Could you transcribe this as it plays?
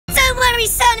worry,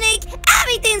 Sonic.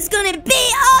 Everything's gonna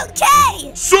be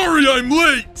okay. Sorry I'm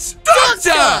late.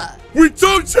 Doctor! We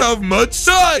don't have much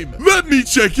time. Let me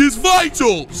check his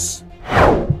vitals.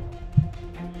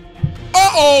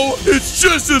 Uh-oh, it's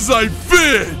just as I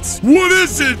feared. What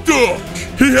is it, Doc?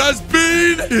 He has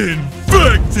been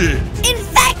infected.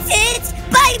 Infected?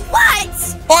 By what?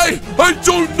 I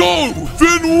don't know.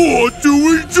 Then what do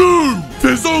we do?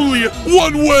 There's only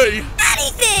one way.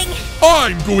 Anything.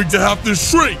 I'm going to have to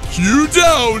shrink you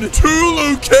down to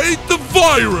locate the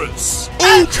virus.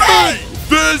 Okay.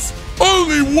 There's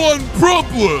only one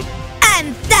problem.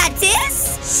 And that is?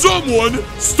 Someone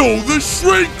stole the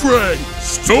shrink ray.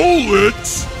 Stole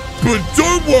it? But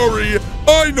don't worry,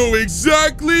 I know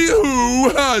exactly who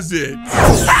has it.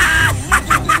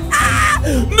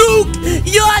 Nuke,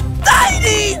 you're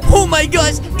tiny! Oh my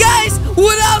gosh, guys,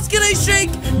 what else can I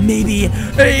shrink? Maybe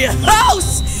a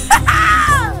house!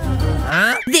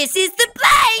 Huh? This is the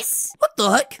place. What the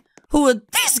heck? Who are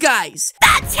these guys?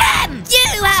 That's him.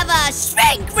 You have a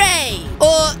shrink ray.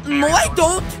 No I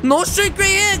don't. No shrink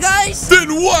ray here, guys.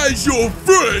 Then why is your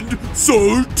friend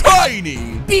so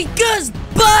tiny? Because,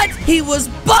 Bud, he was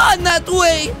born that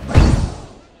way.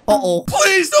 Uh-oh.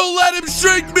 Please don't let him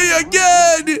shrink me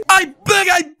again! I beg,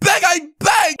 I beg, I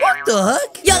beg! What the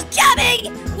heck? You're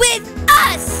coming with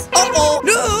us. Uh-oh.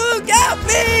 Look at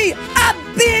me! I'm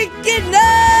being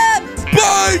kidnapped!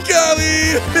 Bye,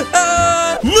 Callie!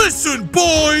 Listen,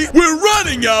 boy! We're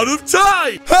running out of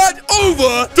time! Hand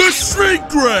over the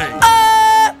shrink ray!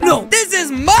 No, this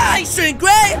is my shrink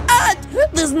ray, and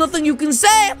there's nothing you can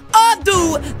say or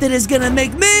do that is gonna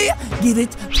make me give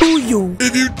it to you.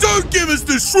 If you don't give us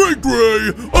the shrink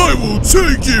ray, I will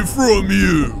take it from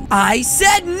you! I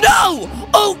said no!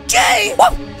 Okay!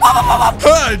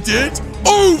 Hand it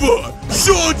over,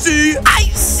 Shorty!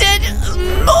 I said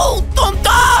no,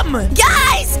 Tom-Tom!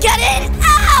 Guys, get it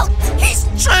out. He's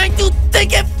trying to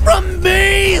take it from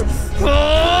me!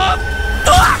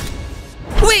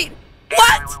 Wait,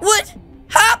 what? What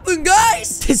happened,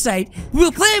 guys? This right,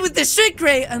 we'll play with the shrink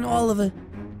ray, and all of a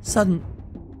sudden,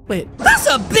 wait, that's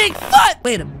a big foot!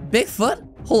 Wait, a big foot?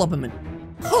 Hold up a minute.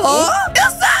 Huh?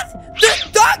 Is that the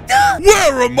doctor?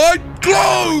 Where are my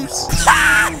clothes?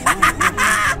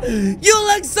 You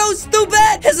look so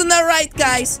stupid! Isn't that right,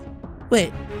 guys?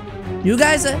 Wait, you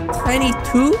guys are tiny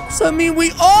too? So I mean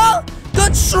we all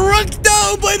got shrunk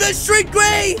down by the shrink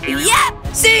ray? Yep.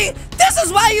 See, this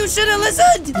is why you should have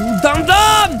listened!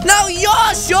 Dum-dum! Now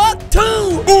you're short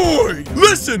too! Boy,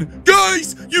 listen,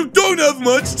 guys, you don't have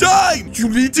much time. You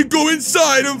need to go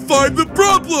inside and find the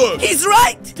problem. He's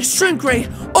right! The shrink ray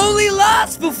only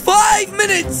lasts for 5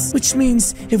 minutes! Which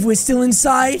means if we're still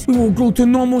inside, we will grow to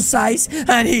normal size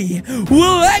and he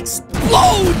will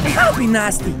explode! That'll be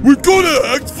nasty. We gotta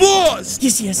act fast.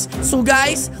 Yes. So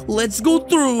guys, let's go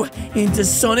through into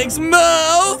Sonic's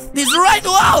mouth. This right.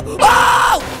 Wow! Wow!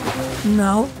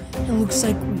 Now it looks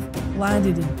like we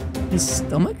landed in his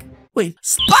stomach. Wait,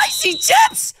 spicy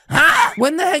chips? Huh?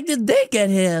 When the heck did they get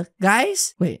here,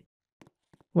 guys? Wait,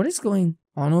 what is going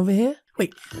on over here?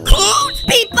 Wait, Clute?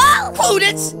 People. Clute,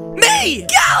 it's me,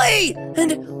 Gally!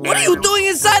 And what are you doing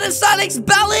inside of Sonic's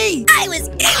belly? I was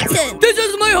eaten. This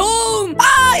is my home!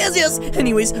 Ah, yes.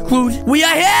 Anyways, Clute, we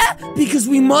are here because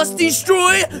we must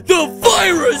destroy the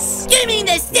virus! You mean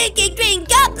the stinky green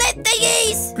goblin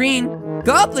thingies? Green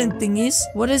goblin thingies?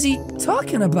 What is he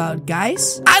talking about,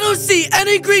 guys? I don't see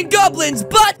any green goblins,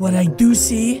 but what I do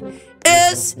see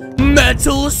is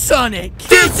Metal Sonic.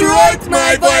 That's right,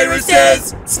 my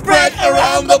viruses spread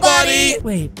around the body.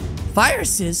 Wait,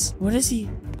 viruses? What is he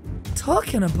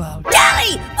talking about?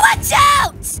 Gally, watch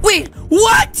out! Wait,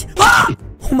 what? Ah!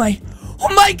 Oh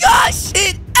my gosh!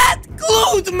 It ate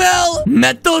Clute, Mel!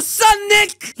 Metal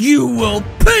Sonic, you will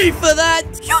pay for that!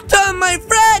 You turned my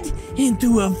friend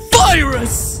into a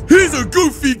virus! He's a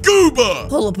goofy goober.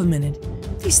 Hold up a minute.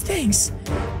 These things,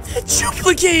 they're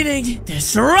duplicating!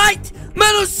 That's right!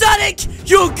 Metal Sonic,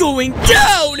 you're going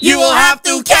down! You will have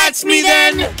to catch me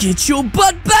then. Get your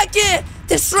butt back here!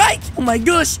 That's right! Oh my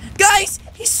gosh, guys,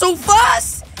 he's so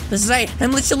fast! That's right,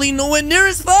 I'm literally nowhere near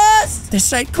as fast!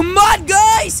 That's right, come on,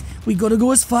 guys! We gotta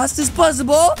go as fast as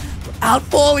possible without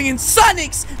falling in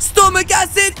Sonic's stomach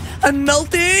acid and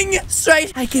melting. That's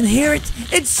right, I can hear it.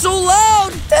 It's so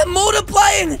loud. They're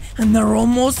multiplying and they're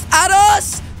almost at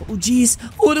us. Oh, geez.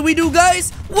 What do we do,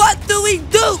 guys? What do we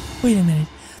do? Wait a minute.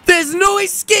 There's no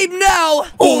escape now.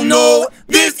 Oh no,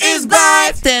 this is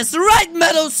bad. That's right,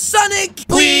 Metal Sonic.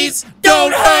 Please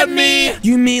don't hurt me.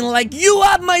 You mean like you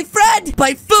have my friend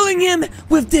by filling him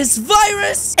with this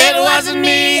virus? It wasn't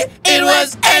me. It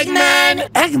was Eggman.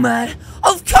 Eggman?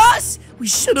 Of course! We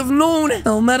should have known.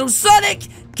 Now, Metal Sonic,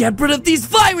 get rid of these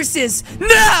viruses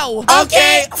now.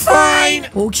 Okay, fine.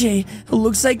 Okay, it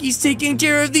looks like he's taking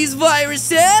care of these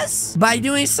viruses by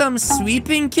doing some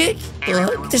sweeping kick.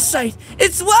 That's right,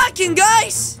 it's working,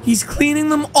 guys. He's cleaning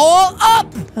them all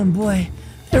up. And boy,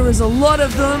 there is a lot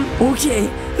of them. Okay,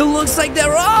 it looks like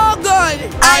they're all gone.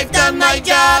 I've done my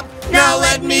job. Now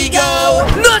let me go.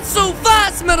 Not so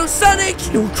fast, Metal Sonic.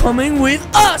 You're coming with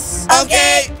us.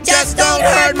 Okay, just don't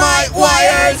hurt my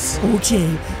wires.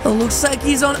 Okay, it looks like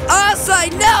he's on our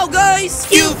side now, guys.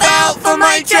 You fell for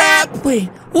my trap. Wait,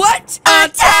 what?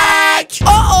 Attack!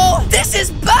 Uh-oh, this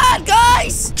is bad,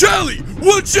 guys. Jelly,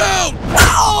 watch out!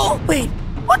 Uh-oh. Wait,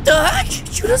 what the heck?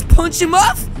 Did you just punch him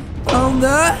off? Oh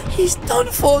no, he's done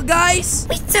for, guys.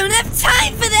 We don't have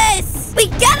time for this. We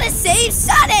gotta save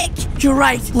Sonic. You're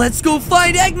right. Let's go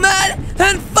find Eggman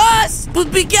and fast.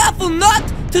 But be careful not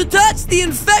to touch the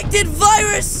infected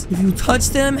virus. If you touch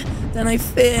them, then I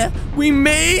fear we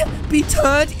may be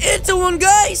turned into one,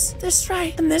 guys. That's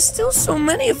right. And there's still so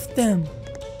many of them.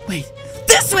 Wait.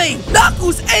 This way!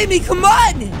 Knuckles, Amy, come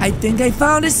on! I think I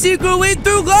found a secret way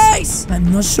through, guys. I'm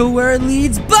not sure where it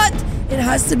leads, but it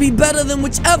has to be better than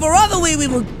whichever other way we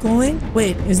were going.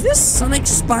 Wait, is this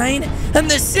Sonic's spine?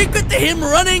 And the secret to him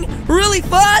running really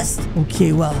fast?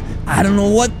 Okay, well, I don't know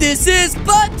what this is,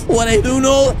 but what I do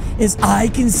know is I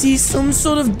can see some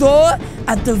sort of door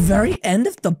at the very end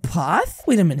of the path.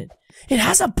 Wait a minute. It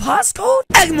has a passcode?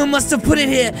 Eggman must have put it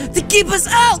here to keep us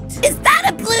out! Is that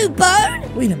a blue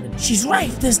bone? Wait a minute, she's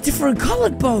right. There's different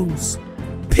colored bones.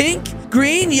 Pink,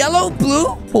 green, yellow, blue.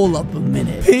 Hold up a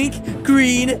minute. Pink,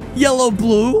 green, yellow,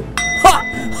 blue.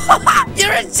 Ha!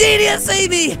 You're a genius,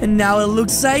 Amy! And now it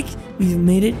looks like we've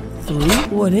made it through.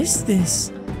 What is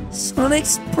this?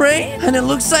 Sonic's brain? And it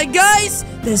looks like, guys,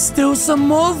 there's still some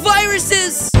more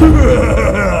viruses.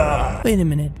 Wait a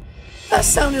minute. That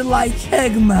sounded like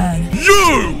Eggman.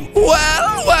 You! Well.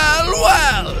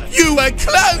 You were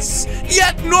close,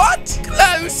 yet not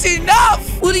close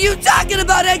enough. What are you talking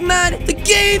about, Eggman? The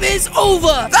game is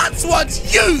over. That's what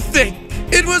you think.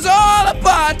 It was all a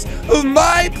part of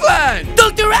my plan.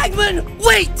 Dr. Eggman,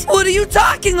 wait! What are you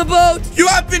talking about? You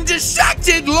have been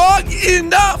distracted long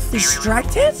enough.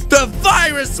 Distracted? The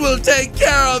virus will take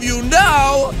care of you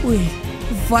now. Wait,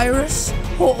 virus?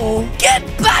 Uh-oh. Get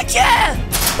back here!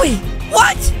 Wait,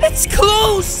 what? It's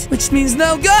closed! Which means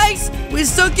now, guys, we're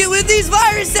stuck here with these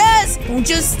viruses! Don't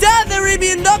just stand there,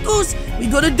 Amy and Knuckles! We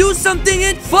gotta do something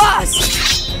and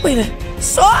fast! Wait a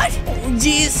sword? Oh,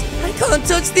 jeez. I can't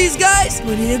touch these guys,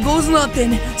 but here goes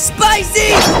nothing.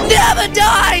 Spicy never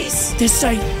dies! That's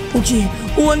right. Okay,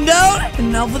 one down,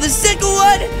 and now for the second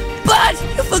one. But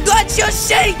you forgot your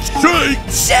shake!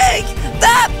 Shake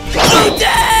that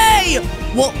booty!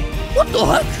 What the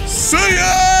heck? Say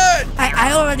it!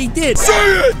 I already did. Say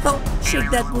it! Oh, shake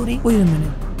that booty. Wait a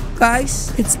minute.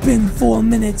 Guys, it's been 4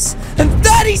 minutes and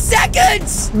 30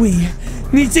 seconds! We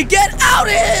need to get out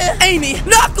of here! Amy,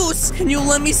 Knuckles, can you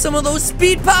lend me some of those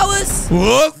speed powers?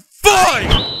 Fine!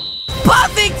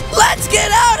 Perfect! Let's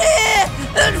get out of here!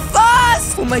 And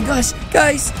fast! Oh my gosh,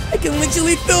 guys, I can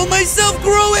literally feel myself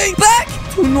growing back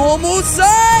to normal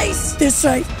size! That's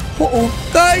right. Uh-oh.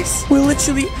 Guys, we're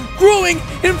literally growing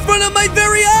in front of my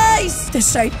very eyes!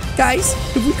 That's right, guys.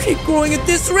 If we keep growing at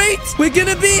this rate, we're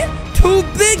gonna be too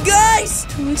big, guys,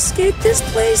 to escape this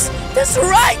place. That's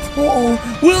right!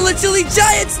 Uh-oh. We're literally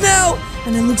giants now!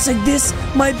 And it looks like this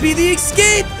might be the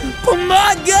escape! Come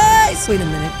on, guys! Wait a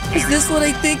minute. Is this what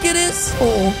I think it is?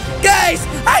 Uh-oh. Guys,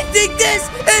 I think this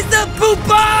is the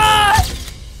poopa!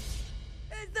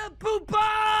 It's the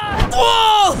poopa!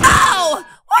 Whoa! Ow!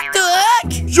 What the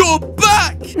heck? You're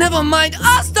back! Never mind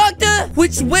us, Doctor!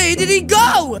 Which way did he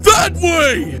go? That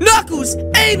way! Knuckles!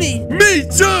 Amy! Me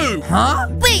too! Huh?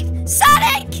 Wait,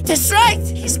 Sonic! That's right!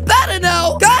 He's better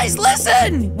now! Guys,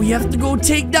 listen! We have to go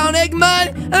take down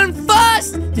Eggman and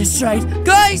fast! That's right,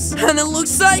 guys! And it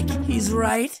looks like he's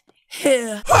right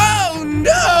here. Oh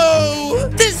no!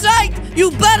 That's right!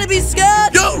 You better be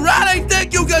scared! You really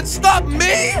think you can stop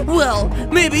me? Well,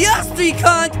 maybe us three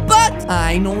can't, but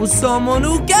I know someone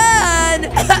who can!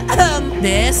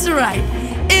 That's right.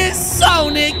 It's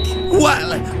Sonic!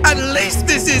 Well, at least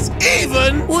this is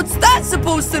even. What's that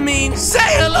supposed to mean? Say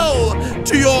hello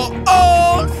to your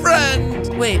old friend.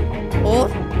 Wait,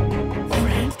 old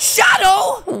friend?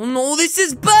 Shadow! Oh no, this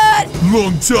is bad!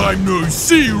 Long time no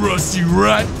see, Rusty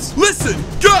Rat. Listen,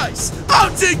 guys,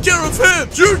 I'll take care of him.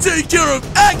 You take care of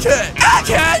Egghead.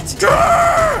 Egghead?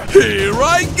 Grrr! Here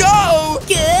I go.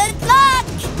 Good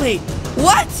luck! Wait,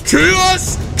 what?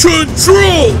 Chaos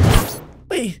Control!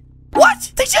 Wait,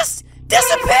 what? They just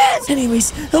disappeared.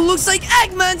 Anyways, it looks like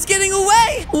Eggman's getting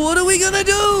away. What are we gonna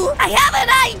do? I have an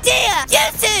idea. You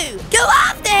two, go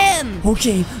after him.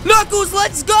 Okay, Knuckles,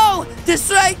 let's go. That's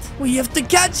right. We have to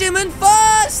catch him in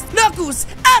fast. Knuckles,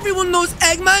 everyone knows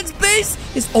Eggman's base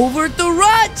is over at the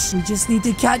ranch. We just need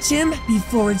to catch him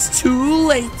before it's too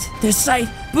late. That's right.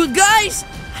 But guys,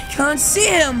 I can't see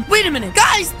him. Wait a minute.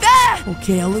 Guys, there.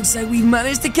 Okay, it looks like we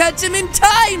managed to catch him in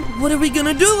time. What are we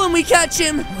gonna do when we catch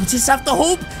him? We'll just have to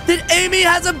hope that Amy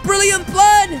has a brilliant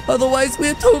plan. Otherwise,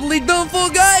 we're totally done for,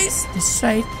 guys. That's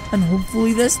right. And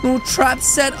hopefully there's no trap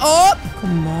set up.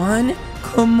 Come on.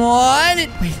 Come on.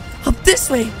 Wait, up this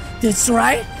way. That's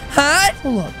right. Huh?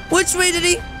 Hold up. Which way did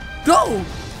he go?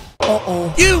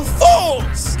 Uh-oh. You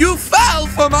fools! You fell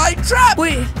for my trap!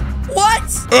 Wait, what?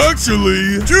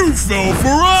 Actually, you fell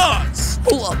for us.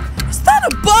 Hold up. Is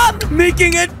that a bomb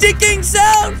making a ticking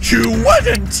sound? You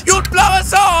wouldn't! You'd blow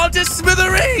us all to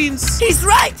smithereens! He's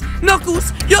right.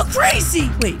 Knuckles, you're crazy.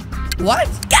 Wait, what?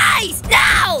 Guys,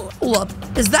 now. Hold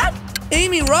up. Is that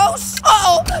Amy Rose?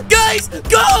 Uh-oh. Guys,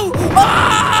 go!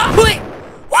 Ah! Wait,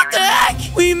 what the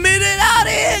heck? We made it out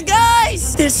of here,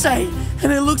 guys. This side.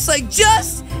 And it looks like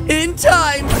just in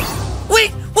time.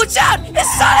 Wait, watch out!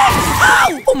 It's Sonic!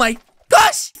 Ow! Oh my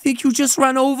gosh! Think you just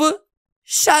ran over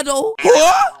Shadow?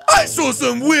 What? I saw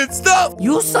some weird stuff!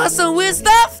 You saw some weird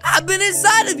stuff? I've been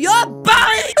inside of your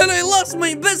body! And I lost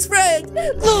my best friend,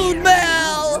 Lone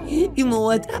Mel! You know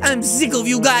what? I'm sick of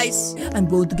you guys. I'm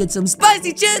going to get some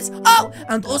spicy chips. Oh,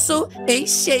 and also a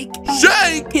shake.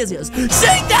 Shake! Here's yours.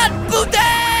 Shake that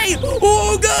booty!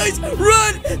 Oh, guys,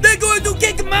 run! They're going to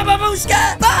kick my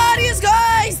babushka! But yes,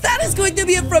 guys, that is going to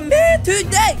be it from me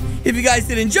today. If you guys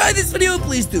did enjoy this video,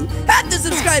 please do hit the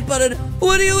subscribe button.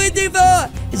 What are you waiting for?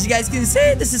 As you guys can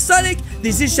see, this is Sonic,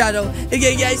 this is Shadow.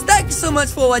 Again, guys, thank you so much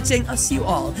for watching. I'll see you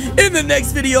all in the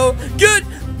next video.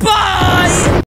 Goodbye!